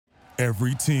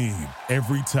Every team,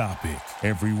 every topic,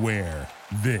 everywhere.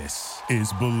 This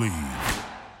is Believe.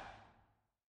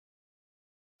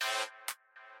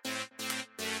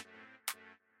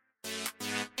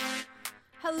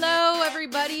 Hello,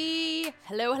 everybody.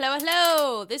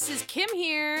 Hello. This is Kim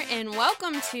here, and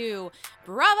welcome to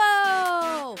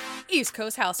Bravo! East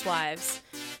Coast Housewives.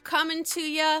 Coming to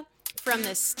you from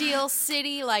the Steel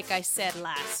City, like I said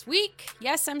last week.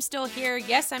 Yes, I'm still here.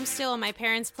 Yes, I'm still in my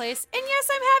parents' place. And yes,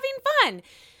 I'm having fun.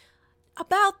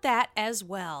 About that as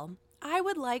well, I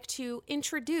would like to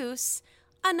introduce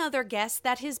another guest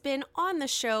that has been on the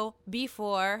show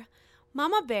before,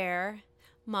 Mama Bear,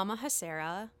 Mama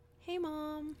Hasera. Hey,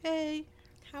 Mom. Hey.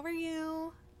 How are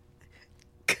you?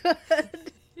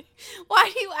 Good. Why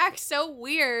do you act so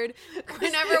weird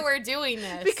whenever we're doing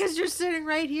this? Because you're sitting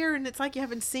right here and it's like you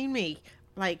haven't seen me,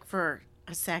 like, for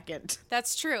a second.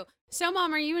 That's true. So,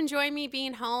 Mom, are you enjoying me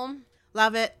being home?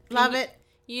 Love it. Love it.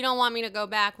 You don't want me to go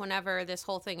back whenever this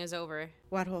whole thing is over.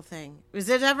 What whole thing? Is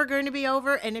it ever going to be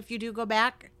over? And if you do go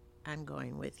back, I'm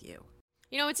going with you.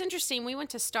 You know, it's interesting. We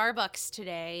went to Starbucks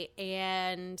today,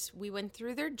 and we went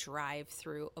through their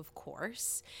drive-thru, of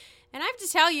course. And I have to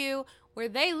tell you, where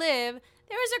they live,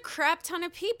 there was a crap ton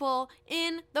of people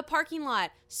in the parking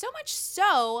lot. So much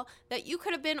so that you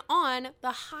could have been on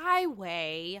the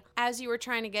highway as you were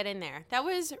trying to get in there. That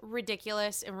was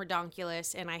ridiculous and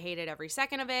redonkulous, and I hated every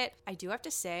second of it. I do have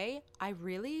to say, I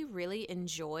really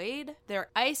enjoyed their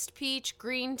iced peach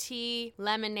green tea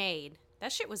lemonade.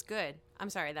 That shit was good. I'm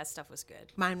sorry, that stuff was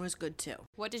good. Mine was good too.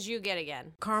 What did you get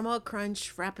again? Caramel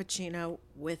crunch frappuccino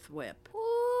with whip. Ooh-wee.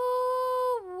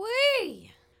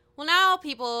 Well, now,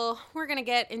 people, we're going to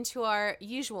get into our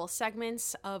usual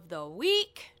segments of the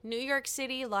week. New York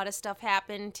City, a lot of stuff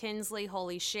happened. Tinsley,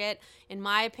 holy shit. In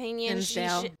my opinion,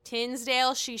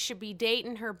 Tinsdale, she should be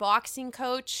dating her boxing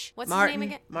coach. What's his name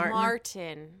again?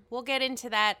 Martin. We'll get into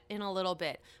that in a little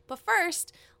bit. But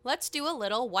first, let's do a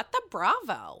little What the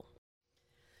Bravo.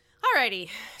 Alrighty,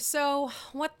 so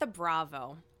what the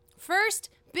Bravo? First,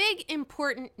 big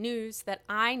important news that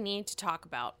I need to talk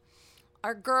about.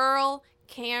 Our girl,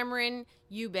 Cameron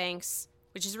Eubanks,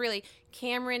 which is really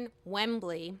Cameron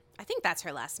Wembley, I think that's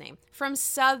her last name, from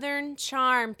Southern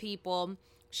Charm, people.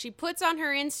 She puts on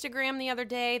her Instagram the other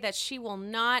day that she will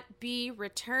not be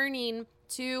returning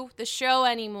to the show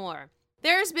anymore.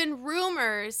 There's been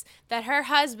rumors that her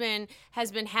husband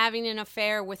has been having an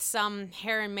affair with some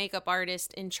hair and makeup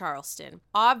artist in Charleston.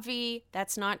 Obvi,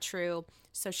 that's not true.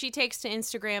 So she takes to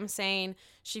Instagram saying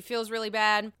she feels really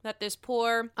bad that this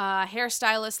poor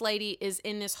hairstylist lady is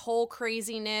in this whole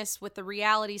craziness with the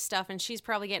reality stuff, and she's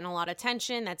probably getting a lot of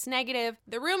attention. That's negative.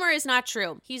 The rumor is not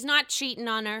true. He's not cheating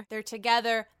on her. They're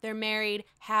together. They're married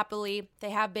happily.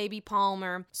 They have baby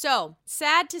Palmer. So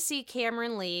sad to see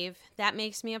Cameron leave. That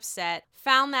makes me upset.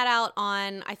 Found that out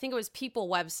on, I think it was People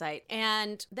website.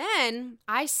 And then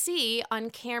I see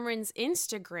on Cameron's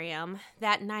Instagram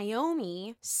that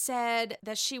Naomi said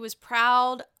that she was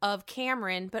proud of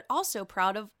Cameron, but also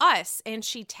proud of us. And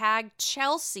she tagged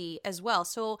Chelsea as well.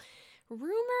 So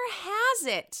rumor has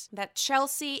it that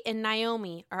Chelsea and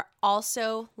Naomi are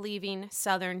also leaving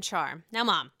Southern Charm. Now,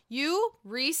 Mom, you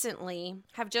recently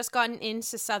have just gotten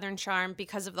into Southern Charm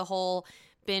because of the whole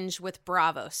binge with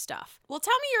Bravo stuff. Well,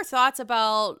 tell me your thoughts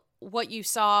about what you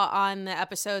saw on the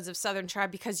episodes of Southern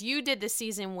Charm, because you did the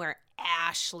season where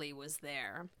Ashley was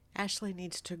there. Ashley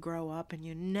needs to grow up, and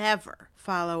you never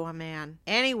follow a man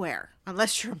anywhere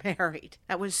unless you're married.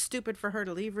 That was stupid for her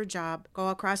to leave her job, go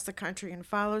across the country and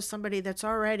follow somebody that's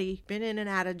already been in and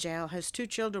out of jail, has 2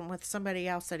 children with somebody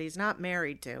else that he's not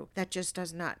married to. That just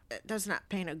does not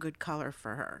paint a good color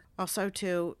for her. Also,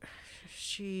 too,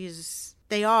 she's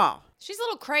a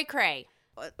little cray-cray.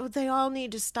 They all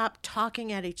need to stop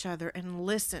talking at each other and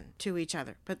listen to each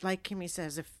other. But like Kimmy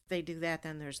says, if they do that,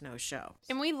 then there's no show.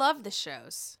 And we love the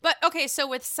shows. But okay, so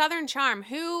with Southern Charm,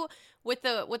 who with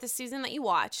the season that you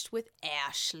watched with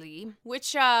Ashley,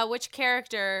 which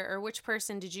character or which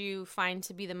person did you find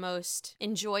to be the most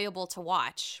enjoyable to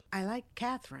watch? I like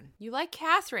Catherine. You like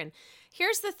Catherine.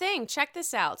 Here's the thing. Check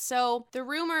this out. So the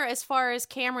rumor as far as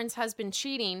Cameron's husband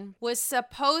cheating was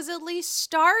supposedly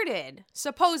started.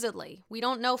 Supposedly. We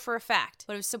don't know for a fact.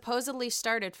 But it was supposedly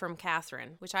started from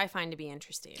Catherine, which I find to be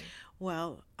interesting.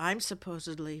 Well, I'm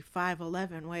supposedly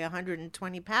 5'11", weigh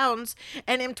 120 pounds,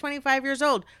 and am 25 years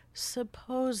old.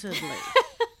 Supposedly.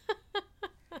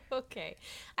 Okay.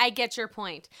 I get your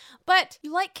point. But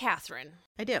you like Catherine.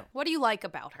 I do. What do you like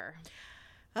about her?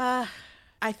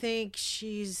 I think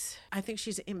she's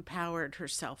empowered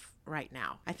herself right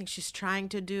now. I think she's trying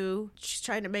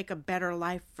to make a better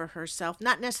life for herself.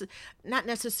 Not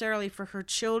necessarily for her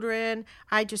children.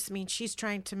 I just mean she's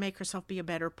trying to make herself be a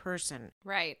better person.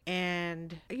 Right.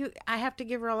 And I have to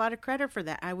give her a lot of credit for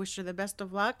that. I wish her the best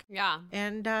of luck. Yeah.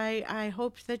 And I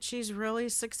hope that she's really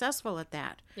successful at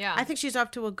that. Yeah. I think she's off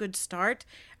to a good start.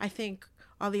 I think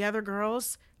all the other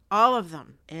girls, all of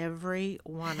them, every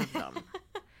one of them,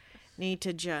 need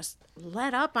to just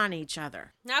let up on each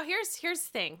other. Now, here's the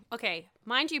thing. Okay,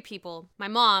 mind you, people, my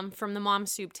mom, from the Mom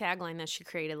Soup tagline that she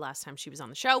created last time she was on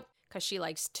the show, because she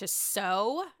likes to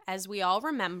sew, as we all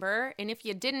remember. And if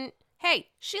you didn't, hey,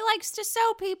 she likes to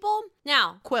sew, people.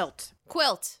 Now, Quilt.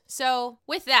 So,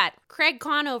 with that, Craig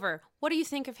Conover, what do you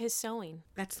think of his sewing?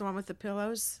 That's the one with the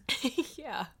pillows?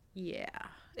 Yeah. Yeah.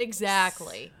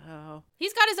 Exactly. Oh.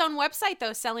 He's got his own website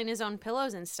though, selling his own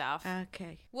pillows and stuff.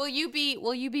 Okay. Will you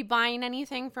be buying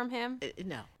anything from him?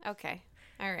 No. Okay.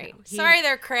 All right. No, Sorry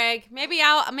there, Craig. Maybe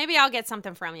I'll get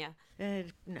something from you.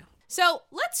 No. So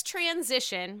let's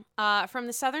transition from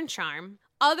the Southern Charm.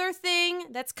 Other thing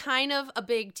that's kind of a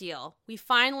big deal. We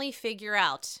finally figure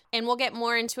out, and we'll get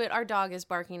more into it. Our dog is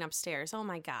barking upstairs. Oh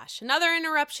my gosh. Another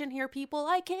interruption here, people.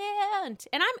 I can't.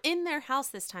 And I'm in their house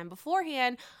this time.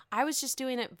 Beforehand, I was just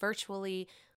doing it virtually.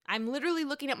 I'm literally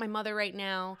looking at my mother right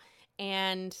now,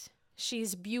 and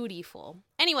she's beautiful.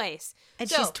 Anyways. And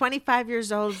she's 25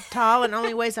 years old, tall, and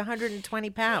only weighs 120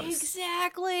 pounds.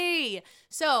 Exactly.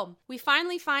 So we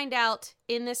finally find out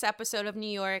in this episode of New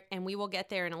York, and we will get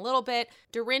there in a little bit,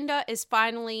 Dorinda is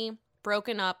finally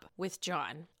broken up with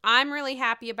John. I'm really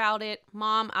happy about it.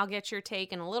 Mom, I'll get your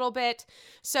take in a little bit.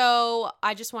 So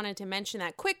I just wanted to mention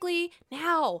that quickly.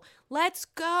 Now, let's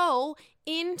go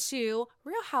into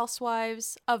Real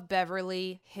Housewives of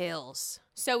Beverly Hills.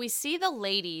 So we see the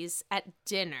ladies at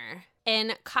dinner,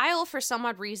 and Kyle, for some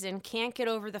odd reason, can't get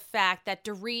over the fact that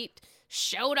Dorit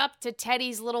showed up to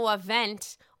Teddy's little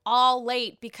event all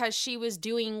late because she was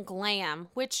doing glam,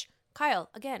 which, Kyle,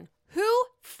 again, who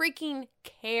freaking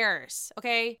cares,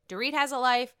 okay? Dorit has a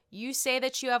life. You say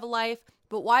that you have a life,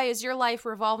 but why is your life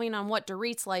revolving on what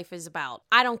Dorit's life is about?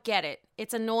 I don't get it.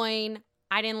 It's annoying.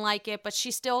 I didn't like it, but she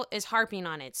still is harping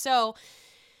on it. So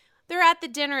they're at the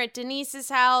dinner at Denise's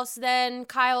house. Then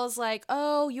Kyle's like,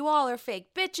 oh, you all are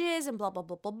fake bitches and blah, blah,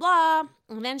 blah, blah, blah.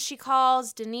 And then she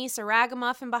calls Denise a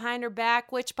ragamuffin behind her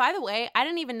back, which, by the way, I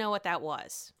didn't even know what that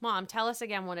was. Mom, tell us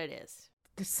again what it is.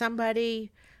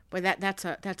 Somebody, well,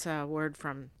 that's a word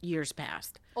from years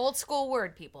past. Old school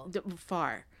word, people.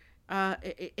 Far.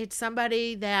 It's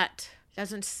somebody that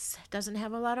doesn't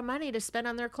have a lot of money to spend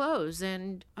on their clothes,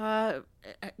 and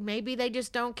maybe they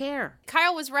just don't care.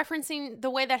 Kyle was referencing the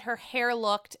way that her hair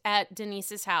looked at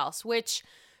Denise's house, which,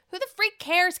 who the freak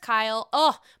cares, Kyle?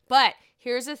 Oh, but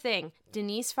here's the thing.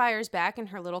 Denise fires back in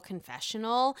her little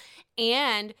confessional,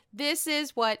 and this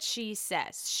is what she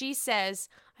says. She says,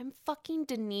 I'm fucking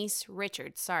Denise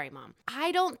Richards. Sorry, Mom.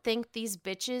 I don't think these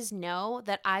bitches know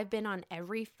that I've been on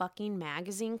every fucking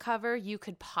magazine cover you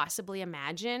could possibly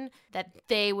imagine that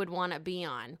they would want to be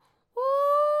on.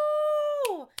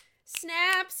 Woo!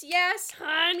 Snaps, yes,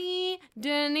 honey.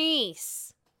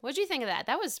 Denise. What'd you think of that?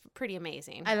 That was pretty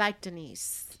amazing. I like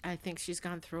Denise. I think she's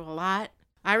gone through a lot.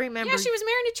 I remember. Yeah, she was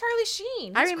married to Charlie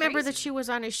Sheen. I remember that she was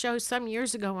on a show some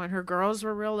years ago when her girls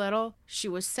were real little. She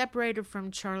was separated from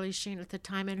Charlie Sheen at the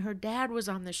time, and her dad was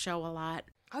on the show a lot.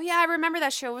 Oh, yeah, I remember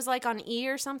that show. It was like on E!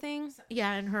 or something.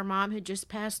 Yeah, and her mom had just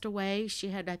passed away. She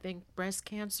had, I think, breast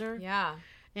cancer. Yeah.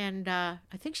 And I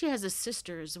think she has a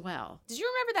sister as well. Did you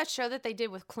remember that show that they did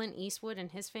with Clint Eastwood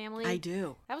and his family? I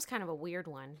do. That was kind of a weird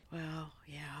one. Well,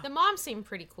 yeah. The mom seemed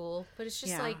pretty cool, but it's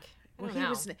just like, I don't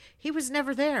know. He was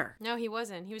never there. No, he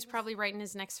wasn't. He was probably writing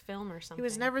his next film or something. He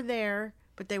was never there,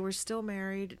 but they were still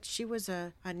married. She was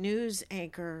a news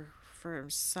anchor for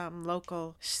some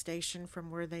local station from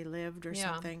where they lived or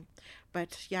something.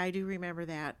 But yeah, I do remember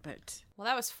that. But well,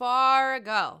 that was far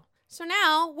ago. So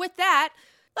now, with that,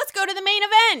 let's go to the main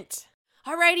event.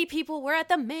 Alrighty, people, we're at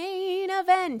the main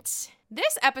event.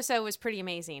 This episode was pretty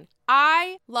amazing.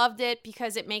 I loved it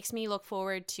because it makes me look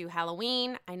forward to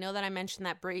Halloween. I know that I mentioned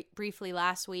that briefly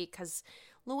last week because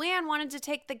Luann wanted to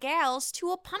take the gals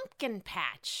to a pumpkin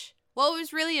patch. Well, it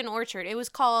was really an orchard. It was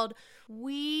called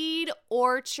Weed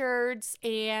Orchards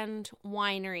and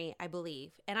Winery, I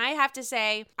believe. And I have to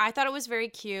say, I thought it was very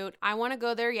cute. I want to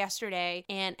go there yesterday,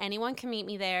 and anyone can meet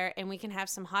me there, and we can have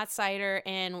some hot cider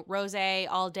and rosé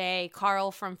all day.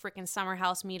 Carl from freaking Summer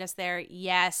House meet us there.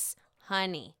 Yes,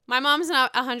 honey. My mom's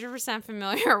not 100%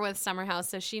 familiar with Summer House,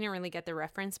 so she didn't really get the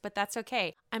reference, but that's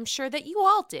okay. I'm sure that you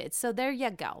all did, so there you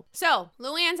go. So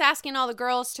Luann's asking all the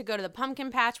girls to go to the pumpkin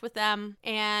patch with them,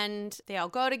 and they all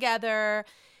go together.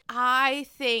 I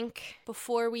think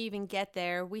before we even get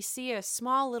there, we see a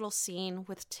small little scene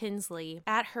with Tinsley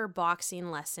at her boxing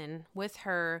lesson with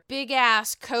her big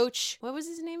ass coach. What was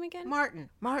his name again?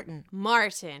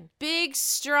 Martin. Big,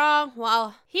 strong.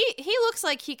 Well, he looks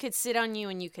like he could sit on you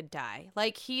and you could die.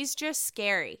 Like, he's just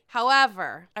scary.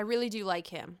 However, I really do like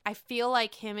him. I feel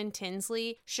like him and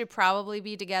Tinsley should probably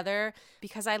be together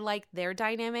because I like their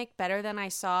dynamic better than I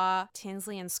saw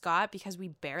Tinsley and Scott, because we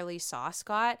barely saw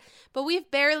Scott. But we've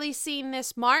barely seen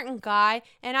this Martin guy,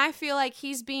 and I feel like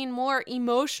he's being more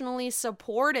emotionally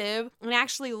supportive and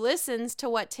actually listens to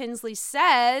what Tinsley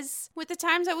says with the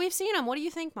times that we've seen him. What do you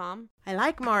think, Mom? I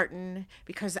like Martin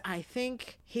because I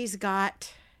think he's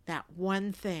got that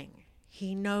one thing.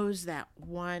 He knows that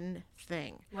one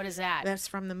thing. What is that? That's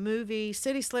from the movie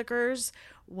City Slickers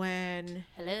when...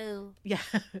 Hello. Yeah.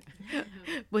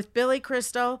 With Billy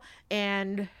Crystal,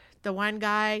 and the one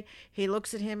guy, he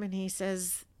looks at him and he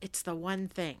says... It's the one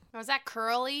thing. Was that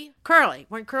Curly? Curly.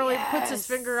 When Curly puts his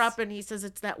finger up and he says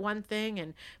it's that one thing,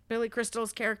 and Billy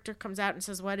Crystal's character comes out and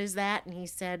says, what is that?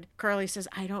 And Curly says,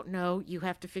 I don't know. You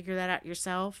have to figure that out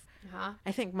yourself. Uh-huh.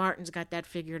 I think Martin's got that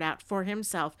figured out for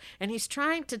himself. And he's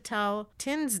trying to tell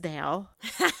Tinsdale.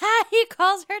 He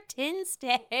calls her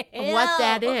Tinsdale. What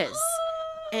that is.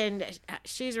 And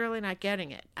she's really not getting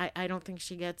it. I don't think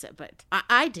she gets it, but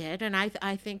I did, and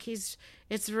I think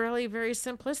it's really very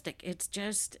simplistic. It's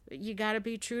just, you got to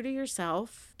be true to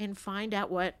yourself and find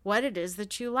out what it is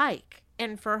that you like.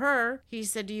 And for her, he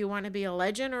said, do you want to be a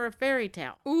legend or a fairy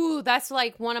tale? Ooh, that's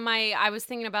like I was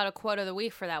thinking about a quote of the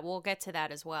week for that. We'll get to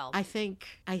that as well. I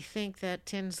think that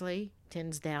Tinsdale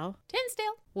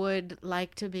would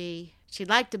like to be... She'd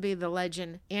like to be the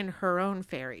legend in her own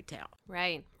fairy tale.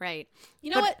 Right.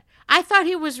 You know what? I thought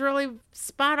he was really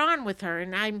spot on with her,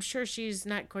 and I'm sure she's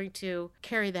not going to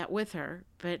carry that with her.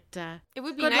 But it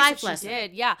would be nice if she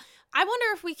did. Yeah. I wonder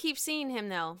if we keep seeing him,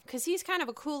 though, because he's kind of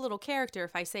a cool little character,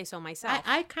 if I say so myself.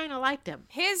 I kind of liked him.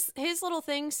 His little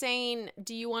thing saying,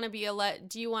 "Do you want to be a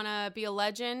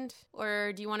legend,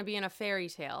 or do you want to be in a fairy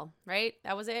tale?" Right?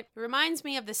 That was it. It reminds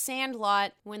me of The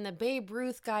Sandlot when the Babe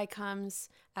Ruth guy comes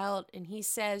out and he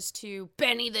says to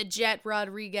Benny the Jet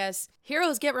Rodriguez,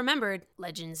 "Heroes get remembered,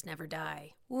 legends never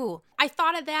die." Ooh, I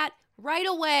thought of that right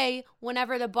away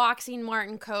whenever the boxing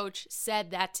Martin coach said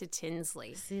that to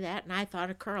Tinsley. See that? And I thought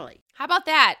of Curly. How about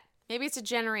that? Maybe it's a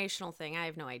generational thing. I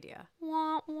have no idea.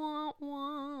 Wah, wah,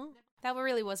 wah. That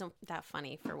really wasn't that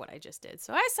funny for what I just did,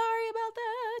 so I'm sorry about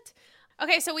that.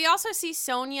 Okay, so we also see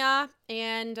Sonia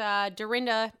and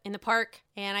Dorinda in the park,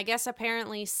 and I guess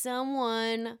apparently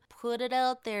someone put it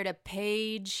out there to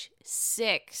page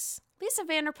 6. Lisa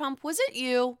Vanderpump, was it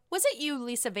you? Was it you,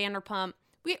 Lisa Vanderpump?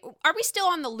 Are we still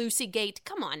on the Lucy Gate?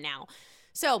 Come on now.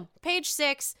 So, page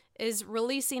 6 is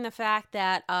releasing the fact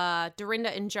that Dorinda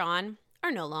and John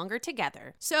are no longer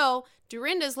together. So,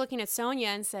 Dorinda's looking at Sonia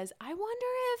and says, I wonder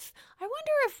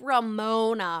if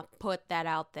Ramona put that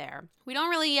out there. We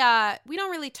don't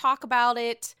really talk about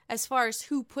it as far as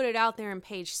who put it out there in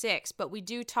page 6, but we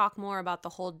do talk more about the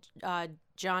whole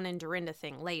John and Dorinda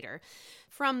thing later.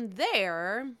 From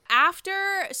there,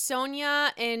 after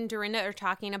Sonia and Dorinda are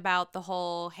talking about the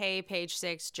whole, hey, page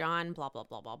 6, John, blah, blah,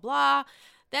 blah, blah, blah,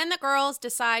 then the girls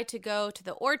decide to go to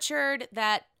the orchard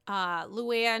that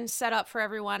Luann set up for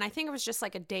everyone. I think it was just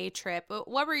like a day trip.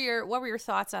 What were your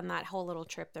thoughts on that whole little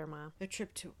trip there, Ma? The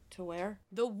trip to where?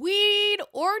 The Weed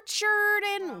Orchard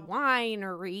and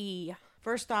Winery.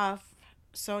 First off,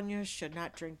 Sonia should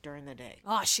not drink during the day.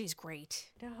 Oh, she's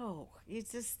great. No,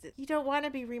 you don't want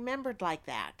to be remembered like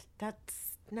that.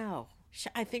 No.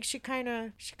 I think she kind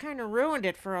of ruined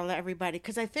it for everybody,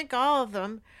 because I think all of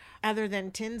them, other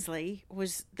than Tinsley,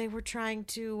 they were trying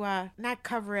to not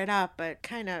cover it up, but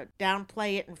kind of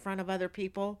downplay it in front of other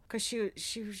people, because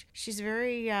she's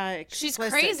very explicit. She's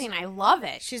crazy, and I love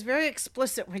it. She's very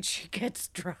explicit when she gets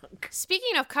drunk.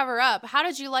 Speaking of cover up, how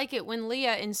did you like it when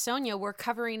Leah and Sonia were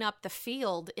covering up the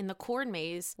field in the corn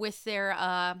maze with their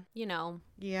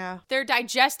their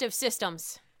digestive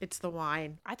systems? It's the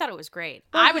wine. I thought it was great.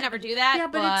 Well, I would never do that,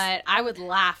 but I would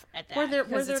laugh at that.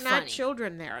 Were there not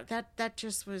children there? That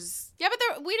just was... Yeah,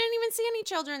 but we didn't even see any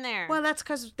children there. Well, that's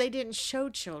because they didn't show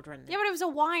children there. Yeah, but it was a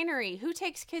winery. Who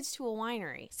takes kids to a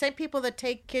winery? Same people that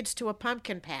take kids to a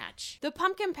pumpkin patch. The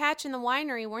pumpkin patch and the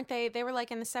winery, weren't they? They were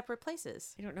like in the separate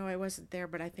places. I don't know. I wasn't there,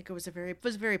 but I think it was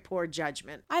very poor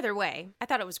judgment. Either way, I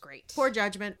thought it was great. Poor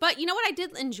judgment. But you know what I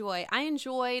did enjoy? I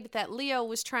enjoyed that Leo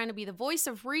was trying to be the voice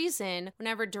of reason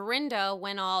whenever Dorinda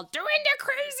went all Dorinda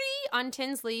crazy on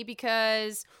Tinsley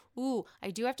because,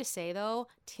 I do have to say though,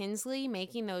 Tinsley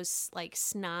making those like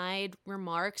snide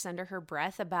remarks under her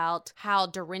breath about how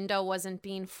Dorinda wasn't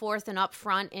being forth and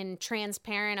upfront and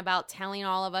transparent about telling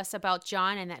all of us about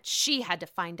John and that she had to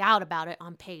find out about it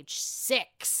on page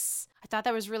 6. I thought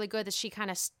that was really good that she kind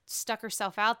of stuck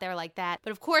herself out there like that.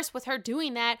 But of course, with her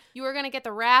doing that, you are going to get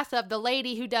the wrath of the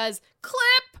lady who does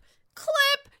clip.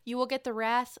 You will get the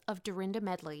wrath of Dorinda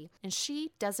Medley, and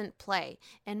she doesn't play.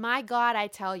 And my God, I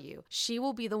tell you, she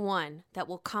will be the one that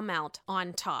will come out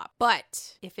on top.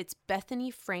 But if it's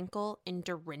Bethany Frankel and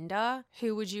Dorinda,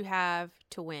 who would you have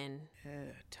to win?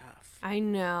 Tough. I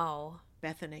know.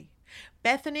 Bethany,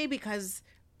 because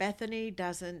Bethany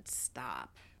doesn't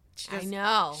stop. I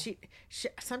know. She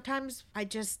sometimes I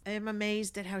just am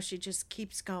amazed at how she just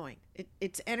keeps going.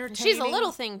 It's entertaining. She's a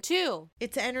little thing too.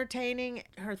 It's entertaining.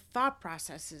 Her thought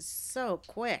process is so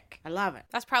quick. I love it.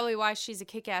 That's probably why she's a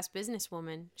kick-ass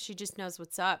businesswoman. She just knows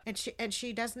what's up. And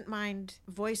she doesn't mind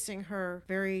voicing her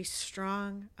very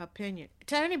strong opinion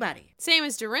to anybody. Same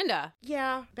as Dorinda.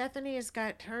 Yeah, Bethany has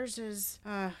got hers is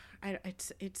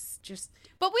it's just.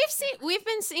 But we've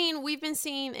been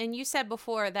seeing, and you said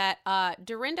before that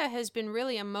Dorinda has been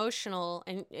really emotional,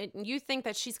 and you think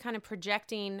that she's kind of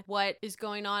projecting what is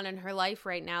going on in her life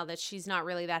right now, that she's not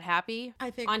really that happy.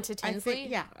 I think onto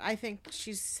Tinsley. I think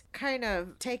she's kind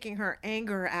of taking her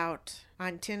anger out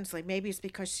on Tinsley. Maybe it's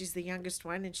because she's the youngest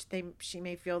one and she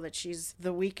may feel that she's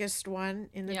the weakest one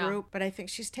in the group, but I think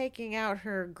she's taking out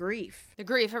her grief. The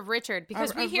grief of Richard,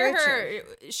 because we hear her,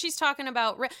 she's talking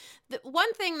about, the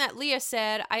one thing that Leah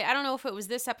said, I don't know if it was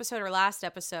this episode or last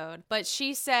episode, but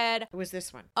she said... It was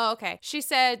this one. Oh, okay. She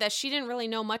said that she didn't really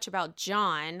know much about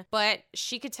John, but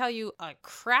she could tell you a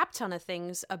crap ton of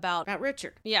things about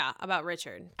Richard. Yeah, about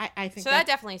Richard. I think so that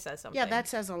definitely says something. Yeah, that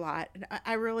says a lot.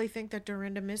 I really think that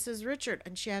Dorinda misses Richard,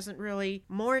 and she hasn't really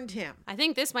mourned him. I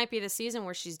think this might be the season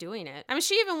where she's doing it. I mean,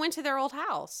 she even went to their old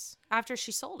house after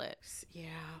she sold it. Yeah.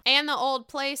 And the old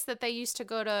place that they used to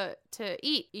go to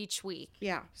eat each week.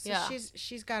 Yeah. So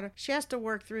she has to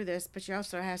work through this, but she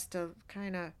also has to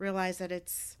kind of realize that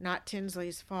it's not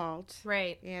Tinsley's fault.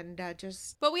 Right. And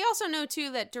But we also know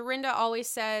too that Dorinda always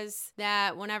says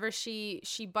that whenever she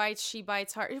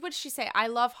bites hard. What does she say? I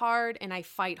love hard and I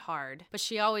fight hard. But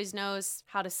she always knows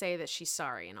how to say that she's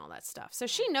sorry and all that stuff. So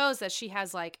she knows that she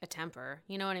has like a temper.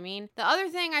 You know what I mean? The other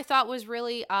thing I thought was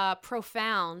really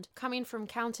profound, coming from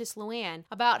Countess Luann,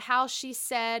 about how she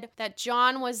said that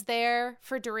John was there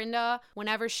for Dorinda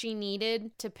whenever she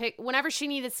needed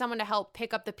someone to help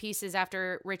pick up the pieces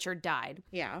after Richard died.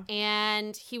 Yeah.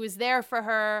 And he was there for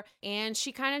her, and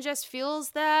she kind of just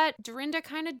feels that Dorinda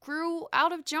kind of grew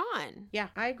out of John. Yeah,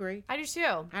 I agree. I do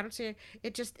too. I don't see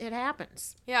it. It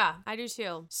happens. Yeah, I do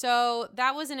too. So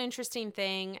that was an interesting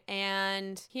thing,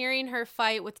 and hearing her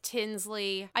fight with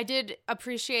Tinsley, I did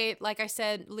appreciate, like I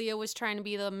said, Leah was trying to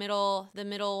be the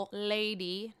middle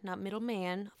lady, not middle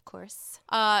man, of course.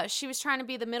 She was trying to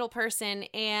be the middle person,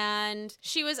 and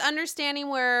she was understanding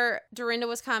where Dorinda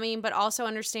was coming, but also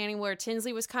understanding where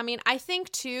Tinsley was coming. I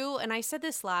think too, and I said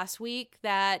this last week,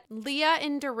 that Leah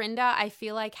and Dorinda, I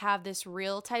feel like, have this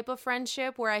real type of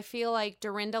friendship where I feel like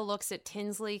Dorinda looks at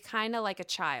Tinsley kind of like a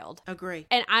child. Agree.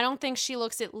 And I don't think she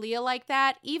looks at Leah like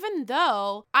that, even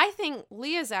though I think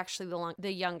Leah's actually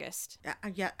the youngest.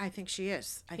 Yeah, I think she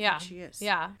is. I think she is.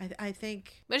 Yeah. I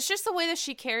think... But it's just the way that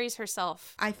she carries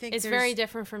herself. I think it's very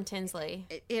different from Tinsley.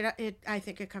 I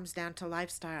think it comes down to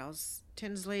lifestyles.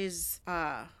 Tinsley's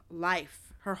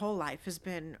life, her whole life, has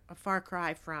been a far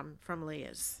cry from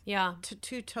Leah's. Yeah.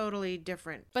 Two totally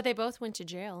different. But they both went to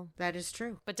jail. That is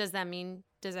true. But does that mean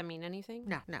anything?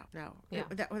 No. Yeah.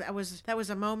 That was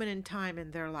a moment in time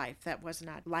in their life that was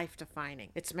not life defining.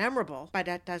 It's memorable, but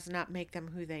that does not make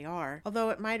them who they are. Although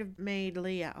it might have made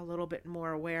Leah a little bit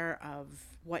more aware of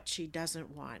what she doesn't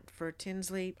want. For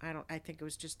Tinsley, I think it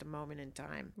was just a moment in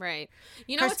time. Right.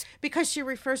 You know, because she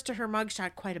refers to her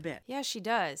mugshot quite a bit. Yeah, she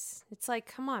does. It's like,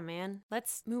 come on, man.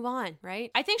 Let's move on, right?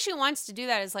 I think she wants to do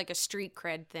that as like a street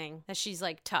cred thing, that she's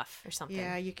like tough or something.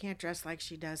 Yeah, you can't dress like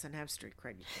she does and have street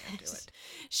cred. You can't do it.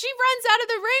 She runs out of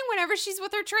the ring whenever she's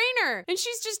with her trainer, and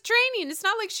she's just training. It's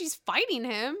not like she's fighting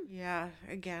him. Yeah,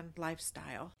 again,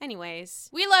 lifestyle.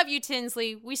 Anyways, we love you,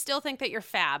 Tinsley. We still think that you're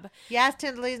fab. Yes,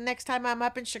 Tinsley, next time I'm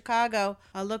up in Chicago,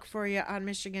 I'll look for you on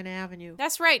Michigan Avenue.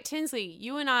 That's right, Tinsley.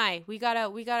 You and I, we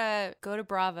gotta go to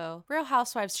Bravo. Real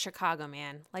Housewives Chicago,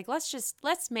 man. Like,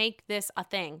 let's make this a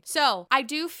thing. So I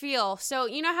do feel, so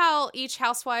you know how each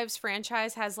Housewives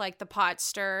franchise has like the pot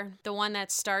stir, the one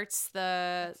that starts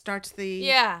the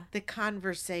Yeah. the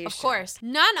conversation. Of course.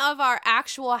 None of our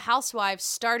actual housewives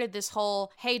started this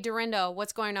whole, hey, Dorinda,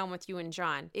 what's going on with you and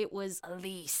John? It was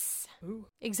Elise. Ooh.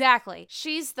 Exactly.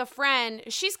 She's the friend.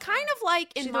 She's kind of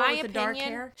like, in my opinion, the dark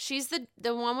hair? She's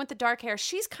the one with the dark hair.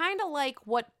 She's kind of like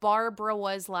what Barbara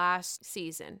was last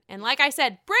season. And like I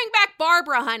said, bring back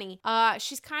Barbara, honey.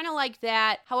 She's kind of like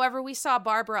that. However, we saw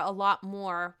Barbara a lot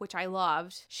more, which I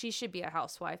loved. She should be a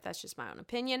housewife. That's just my own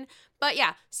opinion. But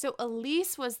yeah, so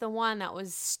Elise was the one that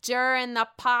was stirring the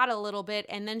pot a little bit.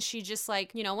 And then she just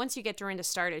like, once you get Dorinda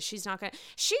started, she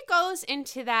goes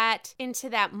into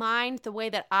that mind the way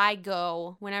that I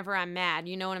go whenever I'm mad.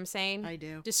 You know what I'm saying? I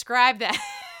do. Describe that.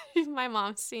 My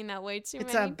mom's seen that way too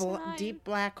it's many times. It's a deep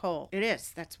black hole. It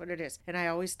is. That's what it is. And I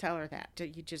always tell her that.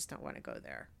 You just don't want to go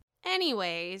there.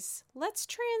 Anyways, let's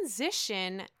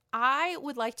transition. I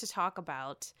would like to talk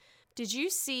about... Did you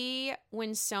see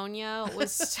when Sonia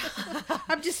was...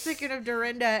 I'm just thinking of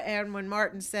Dorinda and when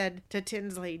Martin said to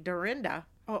Tinsley, Dorinda.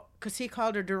 Oh, because he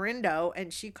called her Dorindo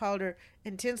and she called her...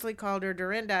 And Tinsley called her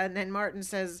Dorinda. And then Martin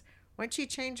says, why'd she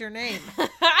change her name? I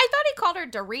thought he called her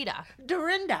Dorita.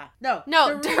 Dorinda. No,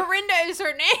 Dorinda is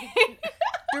her name.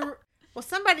 Well,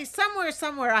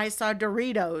 somewhere I saw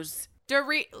Doritos.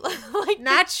 Like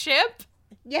not the chip?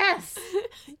 Yes.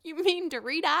 You mean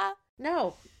Dorita?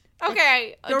 No.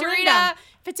 Okay, Dorita,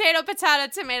 potato,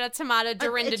 tomato,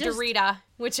 Dorinda, just, Dorita,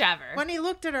 whichever. When he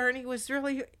looked at her and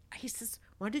he says,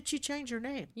 why did she change her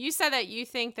name? You said that you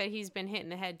think that he's been hit in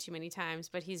the head too many times,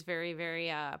 but he's very,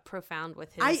 very profound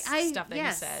with his stuff that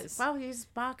he says. Well, he's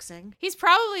boxing. He's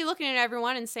probably looking at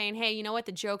everyone and saying, hey, you know what?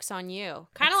 The joke's on you.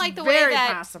 Kind of like the way very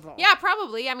that... possible. Yeah,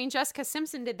 probably. I mean, Jessica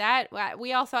Simpson did that.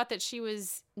 We all thought that she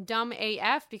was dumb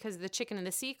AF because of the chicken in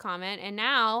the sea comment, and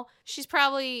now she's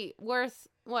probably worth...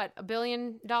 What, $1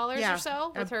 billion or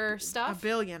so with her stuff? $1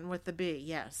 billion with the B,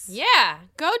 yes. Yeah.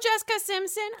 Go, Jessica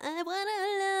Simpson. I want to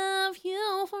love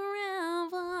you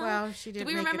forever. Well, she didn't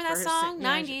Do we make remember it for that her song?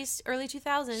 90s, early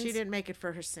 2000s. She didn't make it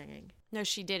for her singing. No,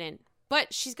 she didn't.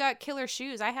 But she's got killer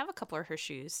shoes. I have a couple of her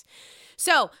shoes.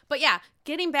 So, but yeah,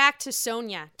 getting back to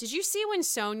Sonia. Did you see when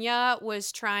Sonia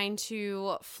was trying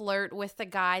to flirt with the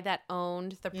guy that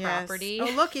owned the property?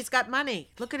 Oh, look, he's got money.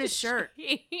 Look at his shirt.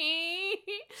 She's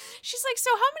like, so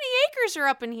how many acres are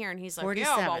up in here? And he's like,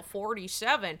 47. yeah, about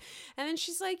 47. And then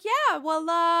she's like, yeah,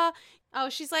 well,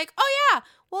 she's like, oh yeah,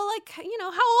 well, like, how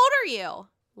old are you?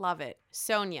 Love it.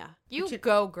 Sonia,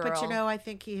 go, girl. But I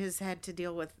think he has had to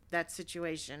deal with that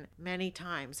situation many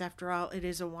times. After all, it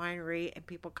is a winery and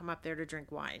people come up there to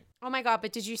drink wine. Oh my God,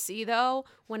 but did you see though,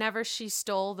 whenever she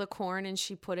stole the corn and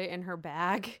she put it in her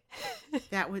bag?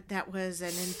 that was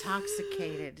an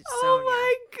intoxicated Sonia. Oh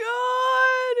my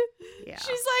God. Yeah. She's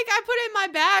like, I put it in my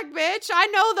bag, bitch. I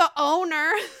know the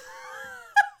owner.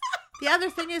 The other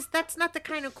thing is, that's not the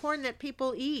kind of corn that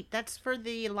people eat. That's for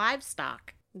the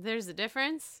livestock. There's a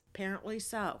difference? Apparently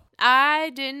so.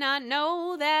 I did not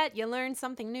know that. You learn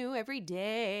something new every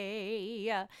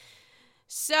day.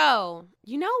 So,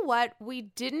 you know what? We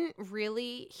didn't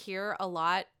really hear a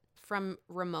lot from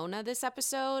Ramona this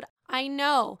episode. I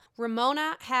know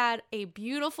Ramona had a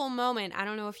beautiful moment, I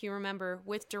don't know if you remember,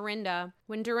 with Dorinda,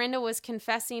 when Dorinda was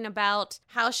confessing about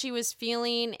how she was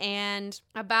feeling and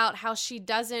about how she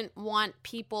doesn't want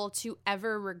people to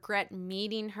ever regret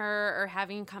meeting her or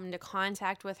having come into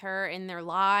contact with her in their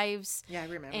lives. Yeah, I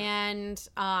remember. And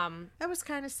that was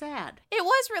kind of sad. It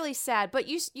was really sad, but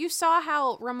you saw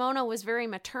how Ramona was very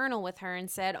maternal with her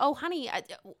and said, oh, honey,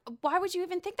 why would you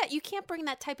even think that? You can't bring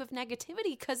that type of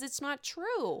negativity because it's not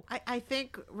true. I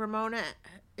think Ramona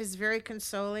is very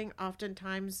consoling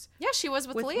oftentimes. Yeah, she was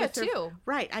with Leah too.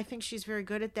 Right. I think she's very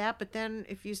good at that. But then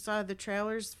if you saw the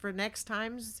trailers for next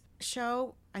time's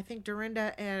show, I think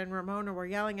Dorinda and Ramona were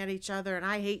yelling at each other and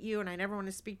I hate you and I never want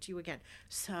to speak to you again.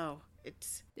 So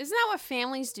it's... Isn't that what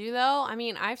families do though? I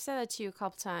mean, I've said that to you a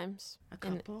couple times. A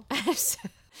couple?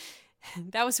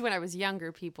 That was when I was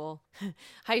younger, people.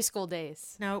 High school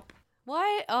days. Nope.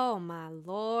 What? Oh, my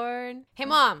Lord. Hey,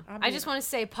 Mom, I just want to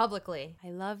say publicly,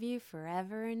 I love you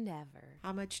forever and ever.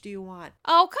 How much do you want?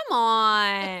 Oh, come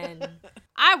on.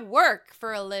 I work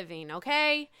for a living,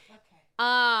 okay?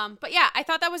 But yeah, I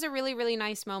thought that was a really, really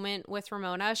nice moment with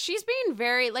Ramona. She's being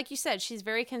very, like you said, she's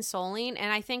very consoling.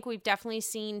 And I think we've definitely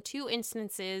seen 2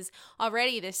 instances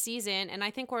already this season. And I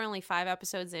think we're only 5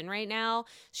 episodes in right now.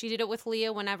 She did it with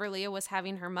Leah whenever Leah was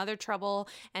having her mother trouble.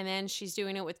 And then she's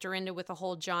doing it with Dorinda with the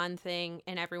whole John thing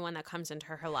and everyone that comes into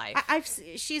her life.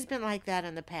 She's been like that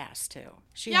in the past too.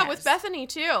 She yeah, has. with Bethany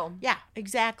too. Yeah,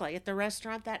 exactly. At the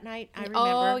restaurant that night, I remember.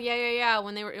 Oh, yeah.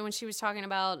 When she was talking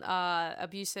about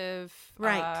abusive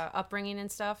right. Upbringing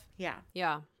and stuff. Yeah.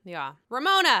 Yeah.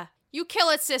 Ramona, You kill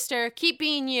it, sister. Keep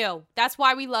being you. That's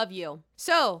why we love you.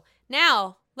 So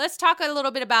now let's talk a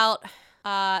little bit about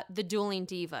the Dueling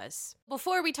Divas.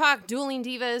 Before we talk Dueling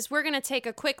Divas, we're going to take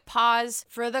a quick pause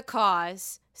for the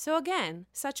cause. So again,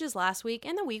 such as last week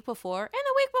and the week before and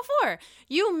the week before,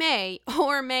 you may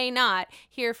or may not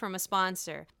hear from a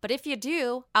sponsor. But if you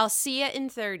do, I'll see you in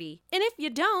 30. And if you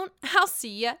don't, I'll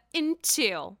see you in 2.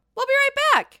 We'll be right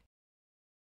back.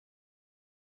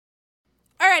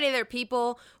 Alrighty there,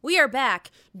 people. We are back.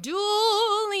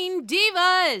 Dueling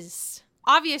Divas.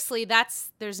 Obviously,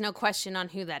 there's no question on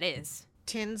who that is.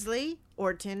 Tinsley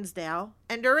or Tinsdale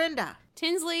and Dorinda.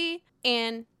 Tinsley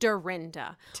and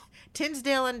Dorinda.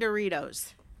 Tinsdale and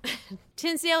Doritos.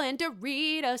 Tinsdale and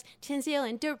Doritos. Tinsdale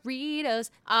and Doritos.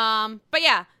 But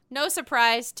yeah, no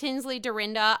surprise, Tinsley,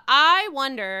 Dorinda. I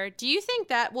wonder, do you think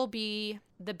that will be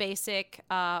the basic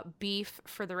beef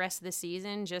for the rest of the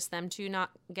season? Just them two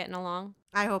not getting along?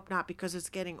 I hope not, because it's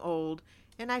getting old.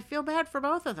 And I feel bad for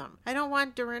both of them. I don't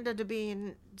want Dorinda to be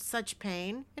in such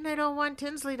pain, and I don't want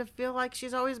Tinsley to feel like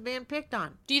she's always being picked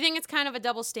on. Do you think it's kind of a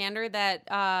double standard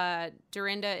that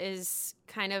Dorinda is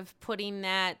kind of putting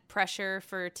that pressure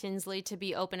for Tinsley to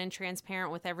be open and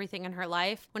transparent with everything in her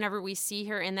life whenever we see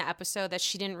her in the episode that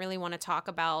she didn't really want to talk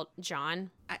about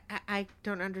John? I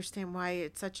don't understand why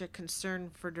it's such a concern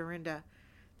for Dorinda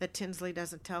that Tinsley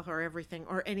doesn't tell her everything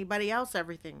or anybody else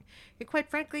everything. And quite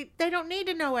frankly, they don't need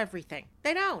to know everything.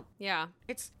 They don't. Yeah.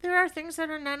 There are things that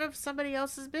are none of somebody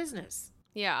else's business.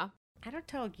 Yeah. I don't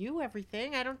tell you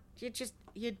everything.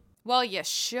 Well, you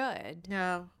should.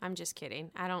 No. I'm just kidding.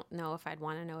 I don't know if I'd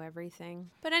want to know everything.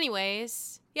 But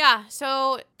anyways, yeah,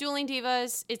 so Dueling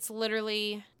Divas, it's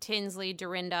literally Tinsley,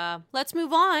 Dorinda. Let's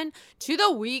move on to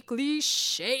the Weekly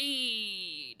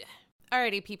Shade.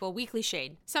 Alrighty, people, Weekly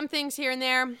Shade. Some things here and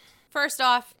there. First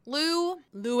off,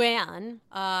 Luann,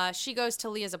 she goes to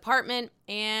Leah's apartment,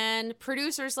 and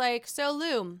producer's like, so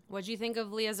Lou, what'd you think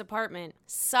of Leah's apartment?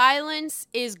 Silence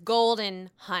is golden,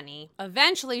 honey.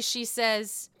 Eventually she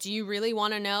says, do you really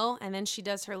want to know? And then she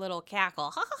does her little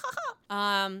cackle.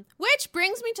 Which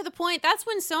brings me to the point, that's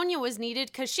when Sonia was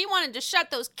needed, because she wanted to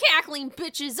shut those cackling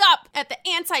bitches up at the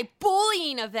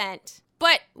anti-bullying event.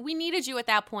 But we needed you at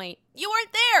that point. You weren't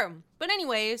there. But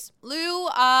anyways, Lou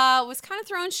was kind of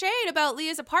throwing shade about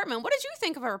Leah's apartment. What did you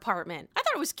think of her apartment? I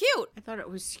thought it was cute. I thought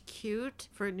it was cute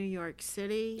for New York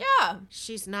City. Yeah.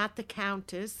 She's not the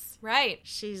Countess. Right.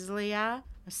 She's Leah,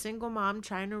 a single mom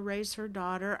trying to raise her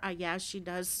daughter. Yeah, she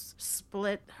does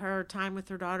split her time with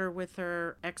her daughter with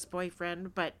her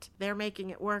ex-boyfriend, but they're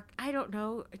making it work. I don't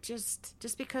know. Just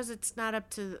because it's not up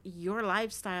to your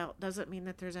lifestyle doesn't mean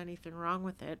that there's anything wrong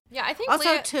with it. Yeah, I think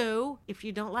also, too, if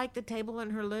you don't like the table in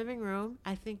her living room,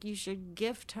 I think you should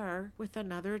gift her with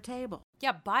another table.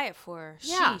 Yeah, buy it for her.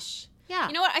 Yeah. Sheesh. Yeah.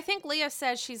 You know what? I think Leah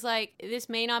said, she's like, this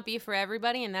may not be for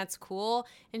everybody, and that's cool.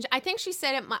 And I think she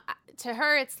said to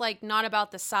her, it's like not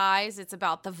about the size, it's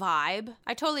about the vibe.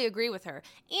 I totally agree with her.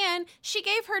 And she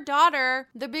gave her daughter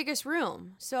the biggest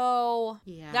room. So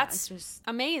yeah, that's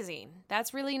amazing.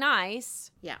 That's really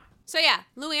nice. Yeah. So yeah,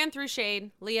 Luann threw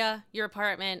shade. Leah, your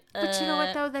apartment. But you know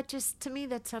what, though? To me,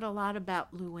 that said a lot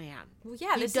about Luann. Well,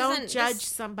 yeah, you don't judge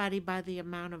somebody by the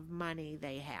amount of money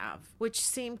they have, which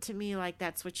seemed to me like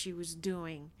that's what she was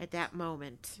doing at that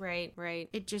moment. Right, right.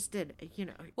 It just did,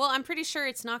 Well, I'm pretty sure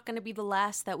it's not going to be the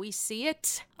last that we see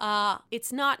it.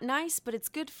 It's not nice, but it's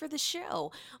good for the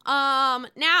show.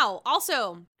 Now,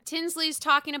 also, Tinsley's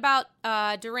talking about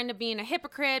Dorinda being a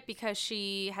hypocrite because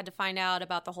she had to find out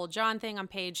about the whole John thing on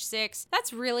page 6.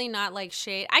 That's really not like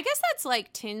shade. I guess that's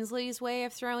like Tinsley's way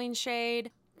of throwing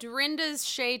shade. Dorinda's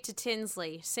shade to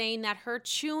Tinsley, saying that her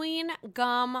chewing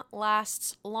gum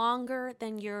lasts longer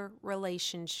than your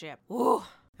relationship. Ooh.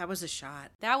 That was a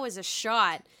shot. That was a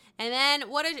shot. And then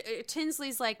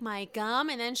Tinsley's like, my gum?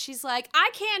 And then she's like,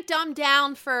 I can't dumb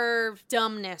down for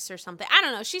dumbness or something. I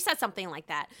don't know. She said something like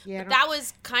that. Yeah, but that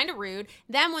was kind of rude.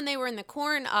 Then when they were in the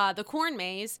corn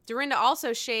maze, Dorinda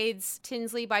also shades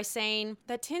Tinsley by saying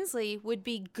that Tinsley would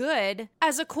be good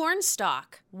as a corn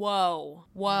stalk. Whoa.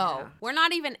 Yeah. We're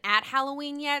not even at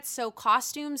Halloween yet, so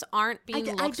costumes aren't being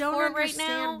looked for right now. I don't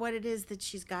understand what it is that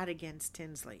she's got against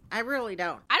Tinsley. I really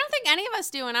don't. I don't think any of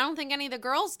us do, and I don't think any of the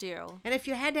girls do. And if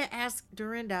you had to ask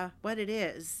Dorinda what it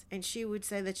is, and she would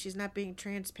say that she's not being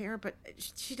transparent, but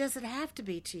she doesn't have to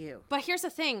be to you. But here's the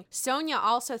thing. Sonia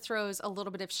also throws a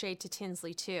little bit of shade to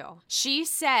Tinsley, too. She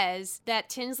says that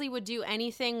Tinsley would do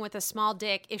anything with a small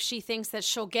dick if she thinks that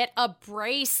she'll get a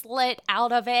bracelet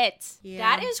out of it. Yeah.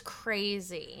 That is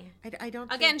crazy. I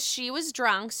don't Again, she was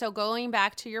drunk, so going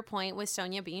back to your point with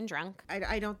Sonia being drunk.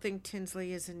 I don't think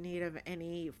Tinsley is in need of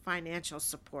any financial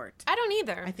support. part. I don't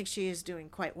either. I think she is doing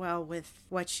quite well with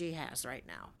what she has right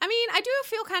now. I mean, I do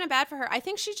feel kind of bad for her. I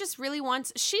think she just really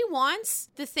wants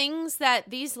the things that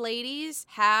these ladies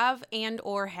have and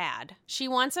or had. She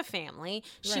wants a family.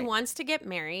 She Right. wants to get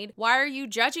married. Why are you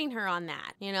judging her on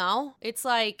that? You know? It's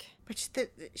like... But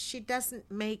she doesn't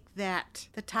make that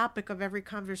the topic of every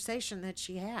conversation that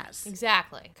she has.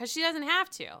 Exactly. Because she doesn't have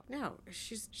to. No,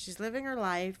 she's living her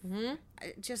life. Mm-hmm.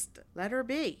 Just let her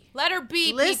be. Let her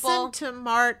be, Listen people. to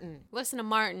Martin. Listen to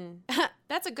Martin.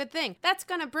 That's a good thing. That's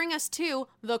going to bring us to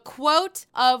the quote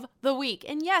of the week.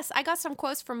 And yes, I got some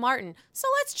quotes from Martin. So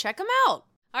let's check them out.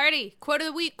 Alrighty, quote of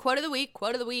the week, quote of the week,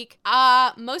 quote of the week.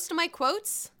 Most of my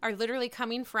quotes are literally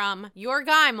coming from your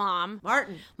guy, Mom.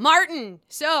 Martin.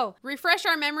 So, refresh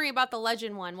our memory about the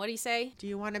legend one. What do you say? Do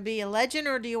you want to be a legend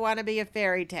or do you want to be a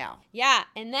fairy tale? Yeah,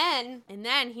 and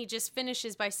then he just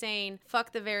finishes by saying,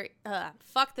 fuck the very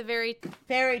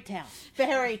Fairy tale.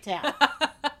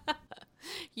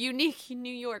 unique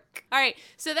New York. All right,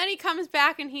 so then he comes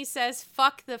back and he says,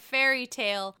 fuck the fairy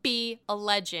tale, be a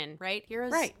legend, right?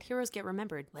 Heroes get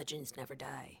remembered. Legends never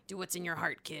die. Do what's in your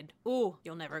heart, kid. Ooh,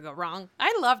 you'll never go wrong.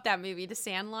 I love that movie, The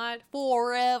Sandlot.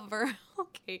 Forever.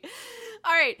 Okay.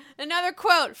 All right, another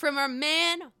quote from our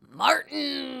man,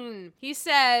 Martin. He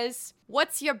says,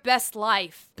 what's your best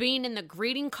life? Being in the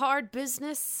greeting card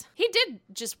business? He did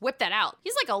just whip that out.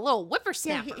 He's like a little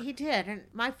whippersnapper. Yeah, he did. And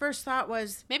my first thought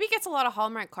was... Maybe he gets a lot of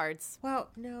Hallmark cards. Well,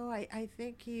 no, I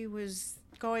think he was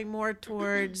going more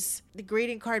towards the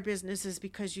greeting card businesses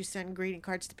because you send greeting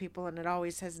cards to people and it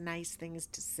always has nice things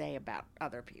to say about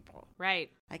other people.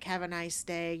 Right. Like, have a nice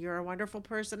day. You're a wonderful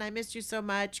person. I missed you so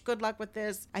much. Good luck with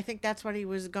this. I think that's what he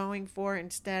was going for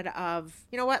instead of,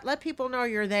 you know what? Let people know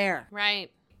you're there. Right.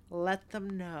 Let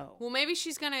them know. Well, maybe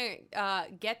she's going to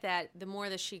get that the more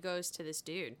that she goes to this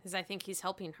dude, because I think he's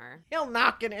helping her. He'll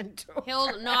knock it into her.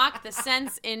 He'll knock the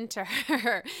sense into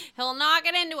her. He'll knock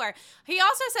it into her. He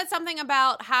also said something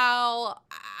about how,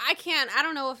 I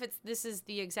don't know if this is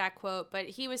the exact quote, but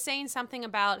he was saying something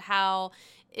about how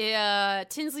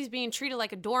Tinsley's being treated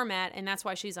like a doormat, and that's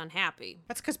why she's unhappy.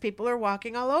 That's because people are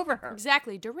walking all over her.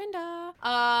 Exactly. Dorinda.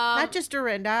 Not just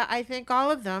Dorinda. I think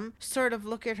all of them sort of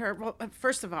look at her. Well,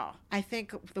 first of all, I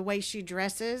think the way she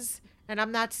dresses, and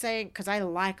I'm not saying, because I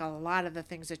like a lot of the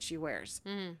things that she wears,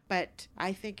 but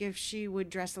I think if she would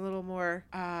dress a little more,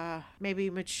 maybe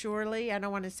maturely, I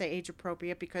don't want to say age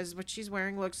appropriate because what she's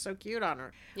wearing looks so cute on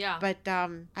her. Yeah. But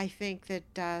I think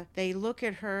that they look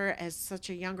at her as such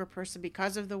a younger person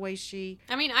because of the way she...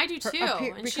 I mean, I do too.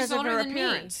 And because she's of older her than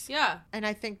appearance. me. Yeah. And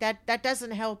I think that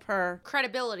doesn't help her...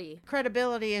 Credibility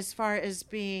as far as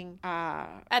being...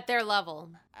 at their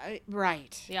level.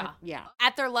 Right. Yeah. Yeah.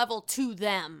 At their level to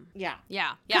them. Yeah.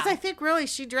 Yeah. Because I think really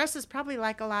she dresses probably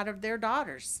like a lot of their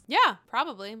daughters. Yeah,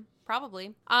 probably.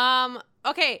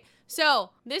 Okay,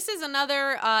 so this is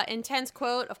another intense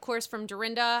quote, of course, from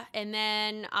Dorinda, and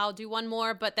then I'll do one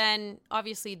more, but then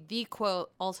obviously the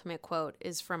ultimate quote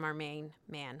is from our main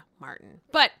man, Martin.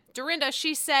 But Dorinda,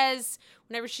 she says,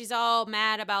 whenever she's all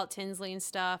mad about Tinsley and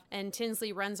stuff, and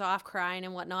Tinsley runs off crying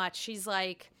and whatnot, she's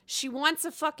like, she wants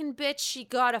a fucking bitch, she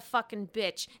got a fucking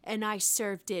bitch, and I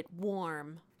served it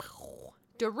warm.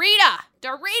 Dorinda!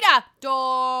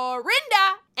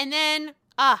 And then,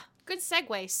 good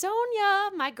segue.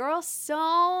 Sonia, my girl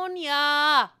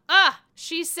Sonia.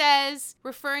 She says,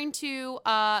 referring to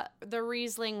the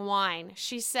Riesling wine,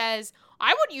 she says,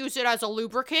 I would use it as a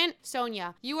lubricant.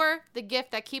 Sonia, you are the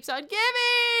gift that keeps on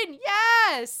giving.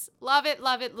 Yes. Love it,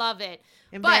 love it, love it.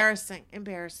 Embarrassing,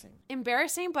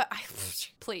 but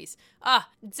please.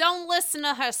 Don't listen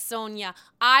to her, Sonia.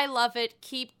 I love it.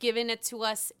 Keep giving it to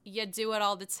us. You do it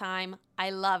all the time. I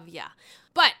love ya.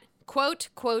 But, quote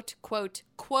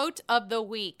of the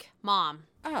week, Mom.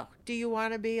 Oh, do you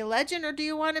want to be a legend or do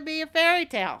you want to be a fairy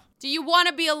tale? Do you want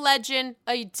to be a legend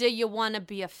or do you want to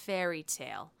be a fairy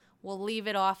tale? We'll leave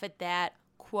it off at that.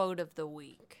 Quote of the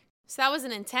week. So that was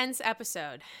an intense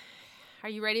episode. Are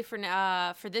you ready for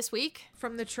this week?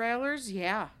 From the trailers,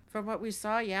 yeah. From what we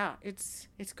saw, yeah. It's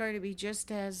going to be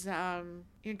just as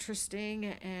interesting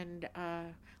and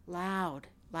loud.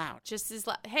 Just as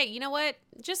hey, you know what?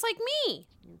 Just like me.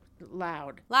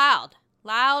 Loud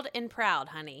and proud,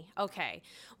 honey. Okay.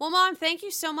 Well, Mom, thank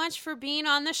you so much for being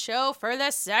on the show for the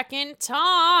second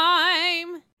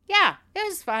time. Yeah, it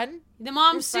was fun. The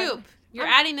Mom Soup. Fun. You're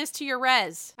adding this to your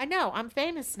res. I know. I'm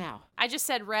famous now. I just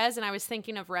said res and I was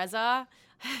thinking of Reza.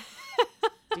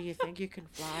 Do you think you can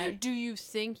fly? Do you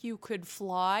think you could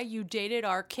fly? You dated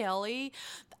R. Kelly?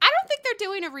 I don't think they're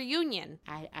doing a reunion.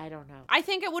 I don't know. I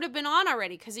think it would have been on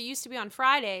already because it used to be on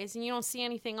Fridays and you don't see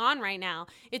anything on right now.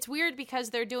 It's weird because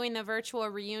they're doing the virtual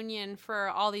reunion for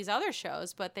all these other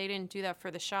shows, but they didn't do that for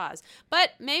the Shaws.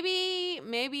 But maybe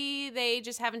they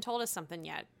just haven't told us something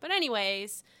yet. But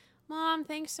anyways, Mom,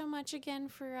 thanks so much again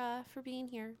for being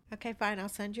here. Okay, fine. I'll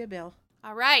send you a bill.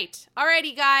 All right.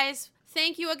 Alrighty, guys.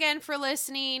 Thank you again for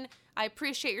listening. I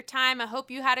appreciate your time. I hope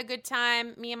you had a good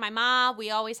time. Me and my mom, we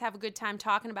always have a good time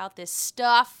talking about this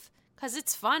stuff because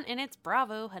it's fun and it's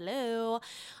Bravo. Hello.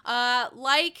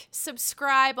 Like,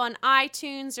 subscribe on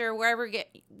iTunes or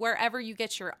wherever you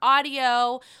get your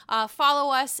audio.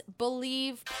 Follow us,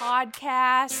 Believe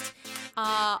Podcast.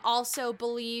 Also,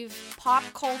 Believe Pop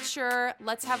Culture.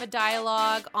 Let's have a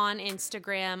dialogue on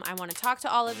Instagram. I want to talk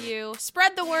to all of you.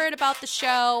 Spread the word about the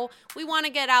show. We want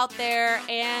to get out there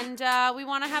and we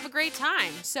want to have a great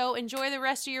time. So enjoy the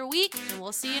rest of your week and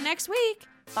we'll see you next week.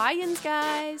 Bye,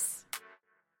 guys.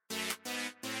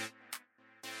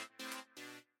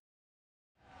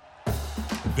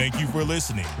 Thank you for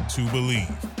listening to Believe.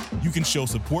 You can show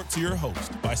support to your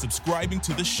host by subscribing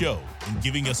to the show and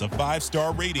giving us a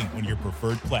 5-star rating on your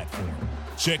preferred platform.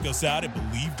 Check us out at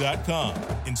Believe.com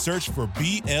and search for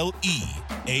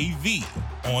BLEAV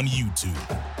on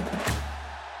YouTube.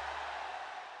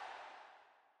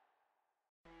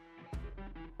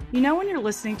 You know when you're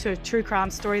listening to a true crime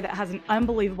story that has an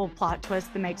unbelievable plot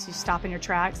twist that makes you stop in your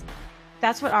tracks?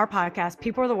 That's what our podcast,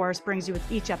 People Are the Worst, brings you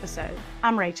with each episode.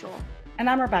 I'm Rachel. And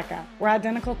I'm Rebecca. We're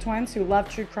identical twins who love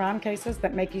true crime cases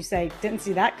that make you say, didn't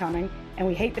see that coming, and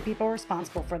we hate the people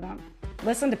responsible for them.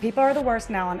 Listen to People Are the Worst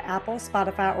now on Apple,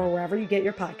 Spotify, or wherever you get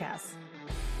your podcasts.